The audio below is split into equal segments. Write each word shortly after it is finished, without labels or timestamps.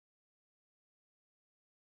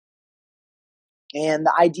And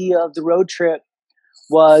the idea of the road trip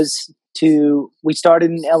was we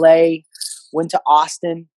started in LA, went to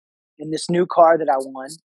Austin in this new car that I won.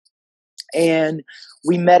 And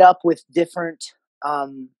we met up with different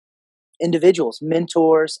individuals,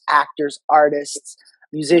 mentors, actors, artists,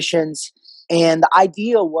 musicians. And the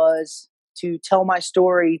idea was to tell my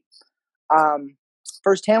story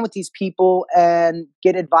firsthand with these people and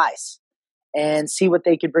get advice and see what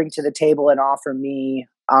they could bring to the table and offer me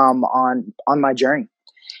on my journey.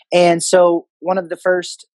 And so one of the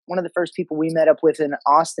first people we met up with in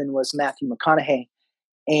Austin was Matthew McConaughey.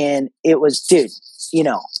 And it was, dude, you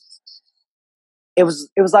know, it was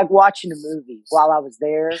like watching a movie while I was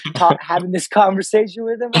there, having this conversation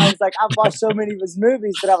with him. I was like, I've watched so many of his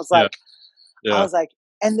movies, but I was like,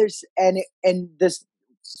 and this,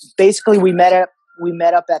 basically we met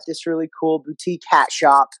up at this really cool boutique hat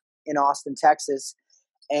shop in Austin, Texas.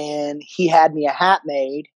 And he had me a hat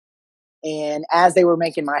made. And as they were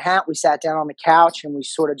making my hat, we sat down on the couch and we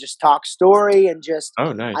sort of just talked story and just,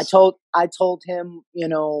 oh, nice. I told him, you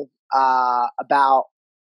know, about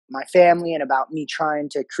my family and about me trying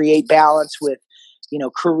to create balance with, you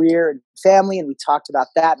know, career and family. And we talked about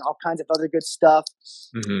that and all kinds of other good stuff.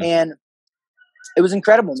 Mm-hmm. And it was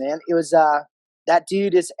incredible, man. It was, that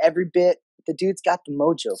dude is the dude's got the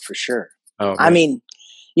mojo for sure. Oh, I mean,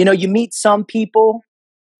 you know, you meet some people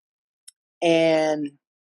and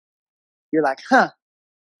you're like, huh.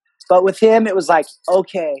 But with him, it was like,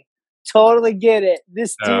 okay, totally get it.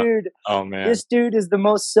 This dude is the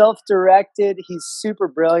most self-directed. He's super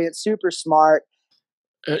brilliant, super smart.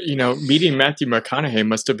 You know, meeting Matthew McConaughey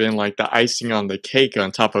must have been like the icing on the cake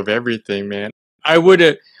on top of everything, man.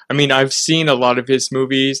 I've seen a lot of his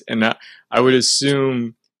movies, and I would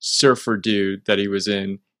assume Surfer Dude that he was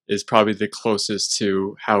in is probably the closest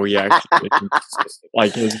to how he actually,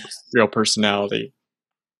 like his real personality.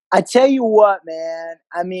 I tell you what, man,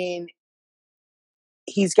 I mean,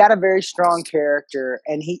 he's got a very strong character,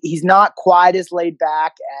 and he's not quite as laid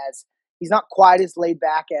back as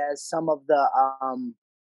some of the,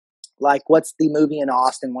 like, what's the movie in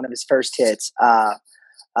Austin, one of his first hits, I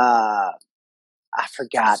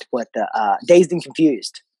forgot what Dazed and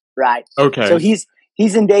Confused, right? Okay. So he's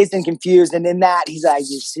in Dazed and Confused, and in that, he's like,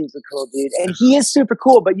 you're super cool, dude. And he is super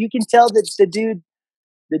cool, but you can tell that the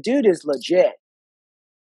dude is legit.